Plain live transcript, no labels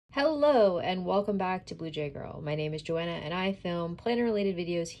Hello and welcome back to Blue Jay Girl. My name is Joanna and I film planner related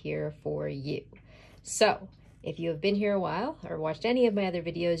videos here for you. So if you have been here a while or watched any of my other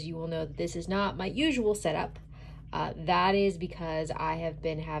videos, you will know that this is not my usual setup. That is because I have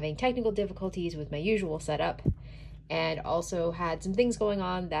been having technical difficulties with my usual setup and also had some things going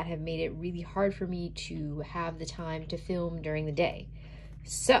on that have made it really hard for me to have the time to film during the day.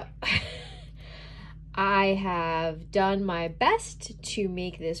 So I have done my best to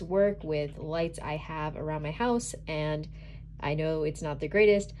make this work with lights I have around my house, and I know it's not the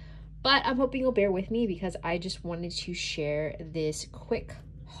greatest, but I'm hoping you'll bear with me because I just wanted to share this quick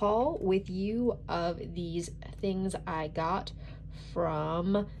haul with you of these things I got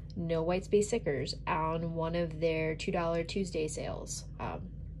from No White Space Stickers on one of their $2 Tuesday sales.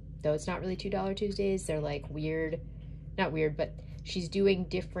 Though it's not really $2 Tuesdays, they're like weird, not weird, but she's doing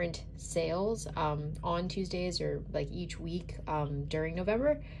different sales on Tuesdays or like each week during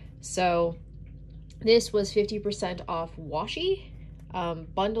November. So this was 50% off Washi.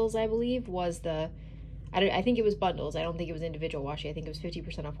 Bundles, I believe, was the, I think it was bundles. I don't think it was individual Washi. I think it was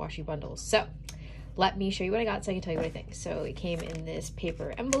 50% off Washi bundles. So let me show you what I got so I can tell you what I think. So it came in this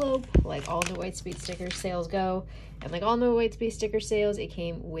paper envelope, like all No White Space Sticker sales go. And like all No White Space Sticker sales, it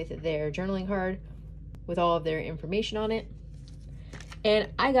came with their journaling card with all of their information on it. And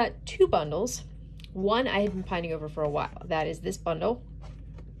I got two bundles. One I had been pining over for a while. That is this bundle.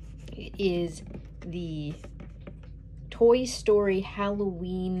 It is the Toy Story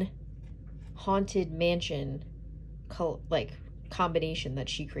Halloween Haunted Mansion combination that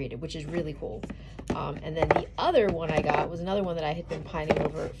she created, which is really cool. And then the other one I got was another one that I had been pining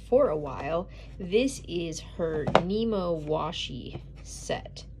over for a while. This is her Nemo Washi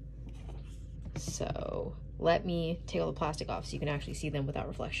set. So let me take all the plastic off so you can actually see them without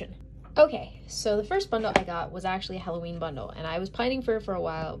reflection. Okay, so the first bundle I got was actually a Halloween bundle, and I was pining for it for a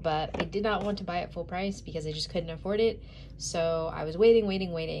while, but I did not want to buy it full price because I just couldn't afford it. So I was waiting,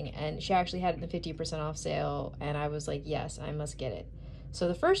 and she actually had it in the 50% off sale, and I was like, yes, I must get it. So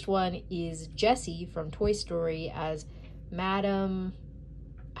the first one is Jessie from Toy Story as Madam,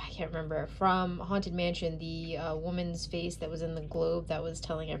 I can't remember, from Haunted Mansion, the woman's face that was in the globe that was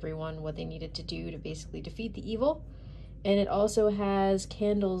telling everyone what they needed to do to basically defeat the evil. And it also has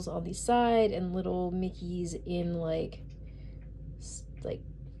candles on the side and little Mickeys in like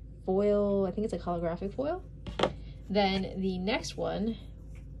foil, I think it's like holographic foil. Then the next one,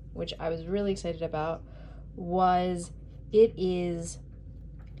 which I was really excited about, it is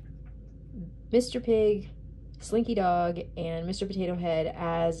Mr. Pig, Slinky Dog, and Mr. Potato Head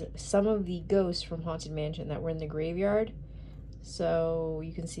as some of the ghosts from Haunted Mansion that were in the graveyard. So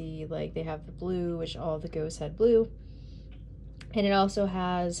you can see like they have the blue, which all the ghosts had blue. And it also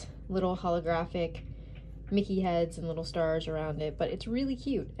has little holographic Mickey heads and little stars around it, but it's really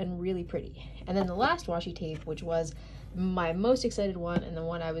cute and really pretty. And then the last washi tape, which was my most excited one and the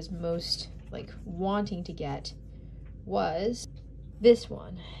one I was most like wanting to get, was this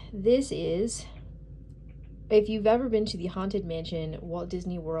one. This is, if you've ever been to the Haunted Mansion Walt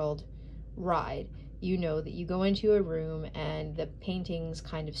Disney World ride, you know that you go into a room and the paintings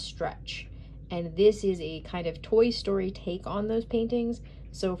kind of stretch. And this is a kind of Toy Story take on those paintings.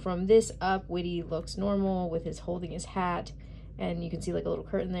 So from this up, Woody looks normal with his holding his hat, and you can see like a little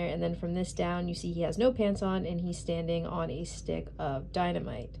curtain there. And then from this down, you see he has no pants on and he's standing on a stick of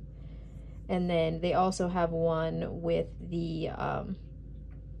dynamite. And then they also have one with the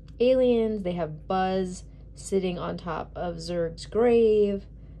aliens. They have Buzz sitting on top of Zurg's grave.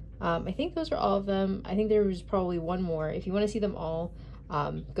 I think those are all of them. I think there was probably one more. If you want to see them all,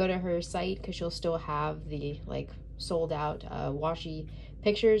 go to her site because she'll still have the like sold out washi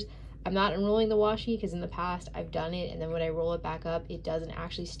pictures. I'm not enrolling the washi because in the past I've done it, and then when I roll it back up, it doesn't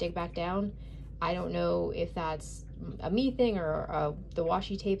actually stick back down. I don't know if that's a me thing or the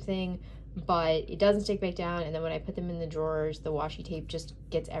washi tape thing, but it doesn't stick back down, and then when I put them in the drawers, the washi tape just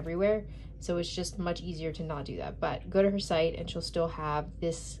gets everywhere. So it's just much easier to not do that. But go to her site and she'll still have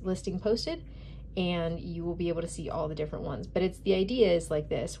this listing posted, and you will be able to see all the different ones. But the idea is like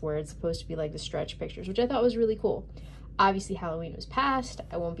this, where it's supposed to be like the stretch pictures, which I thought was really cool. Obviously Halloween was past.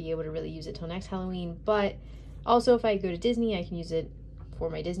 I won't be able to really use it till next Halloween, but also if I go to Disney, I can use it for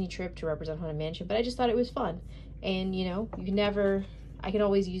my Disney trip to represent Haunted Mansion. But I just thought it was fun. And you know, I can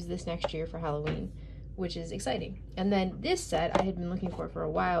always use this next year for Halloween, which is exciting. And then this set I had been looking for a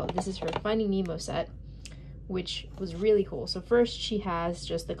while. This is her Finding Nemo set, which was really cool. So first she has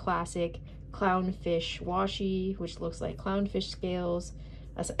just the classic clownfish washi, which looks like clownfish scales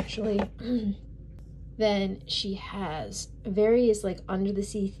essentially. Then she has various like under the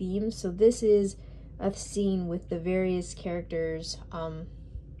sea themes. So this is a scene with the various characters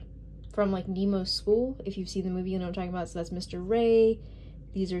from like Nemo's school. If you've seen the movie, you know what I'm talking about. So that's Mr. Ray.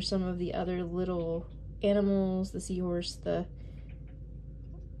 These are some of the other little animals, the seahorse, the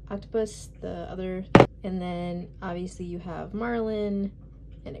octopus, the other, and then obviously you have marlin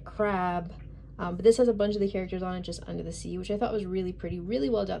and a crab. But this has a bunch of the characters on it just under the sea, which I thought was really pretty, really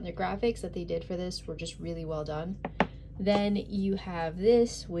well done. The graphics that they did for this were just really well done. Then you have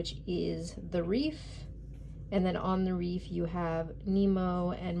this, which is the reef. And then on the reef, you have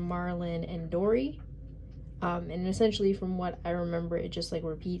Nemo and Marlin and Dory. And essentially from what I remember, it just like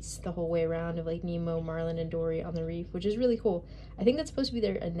repeats the whole way around of like Nemo, Marlin, and Dory on the reef, which is really cool. I think that's supposed to be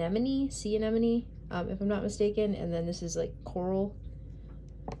their anemone, sea anemone, if I'm not mistaken. And then this is like coral.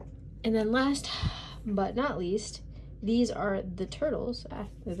 And then last but not least, these are the turtles.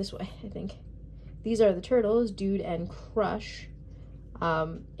 They're this way, I think. These are the turtles, Dude and Crush.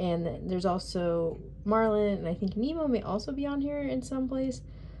 And then there's also Marlin, and I think Nemo may also be on here in some place,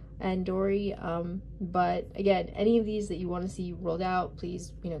 and Dory. But again, any of these that you want to see rolled out,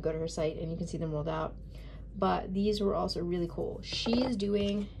 please, you know, go to her site and you can see them rolled out. But these were also really cool. She is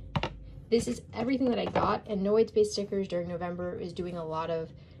doing, this is everything that I got, and No White Space Stickers during November is doing a lot of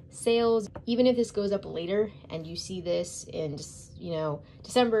sales. Even if this goes up later and you see this in, you know,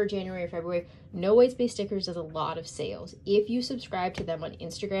 December, January, or February, No White Space Stickers does a lot of sales. If you subscribe to them on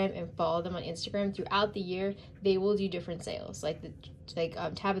Instagram and follow them on Instagram throughout the year, they will do different sales. Like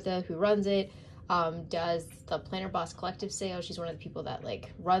Tabitha, who runs it, does the Planner Boss Collective sale. She's one of the people that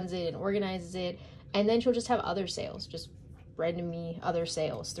like runs it and organizes it. And then she'll just have other sales, just randomly other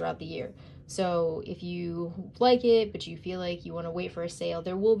sales throughout the year. So if you like it, but you feel like you want to wait for a sale,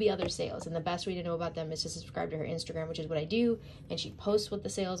 there will be other sales. And the best way to know about them is to subscribe to her Instagram, which is what I do. And she posts what the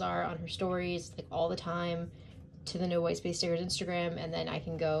sales are on her stories like all the time to the No White Space Stickers Instagram. And then I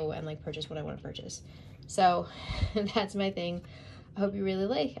can go and like purchase what I want to purchase. So that's my thing. I hope you really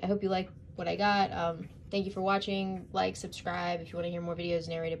like. I hope you like what I got. Thank you for watching. Like, subscribe if you want to hear more videos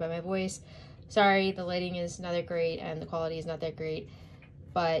narrated by my voice. Sorry, the lighting is not that great and the quality is not that great.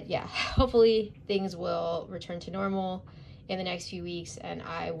 But yeah, hopefully things will return to normal in the next few weeks and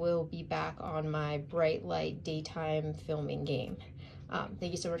I will be back on my bright light daytime filming game.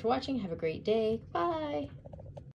 Thank you so much for watching. Have a great day. Bye.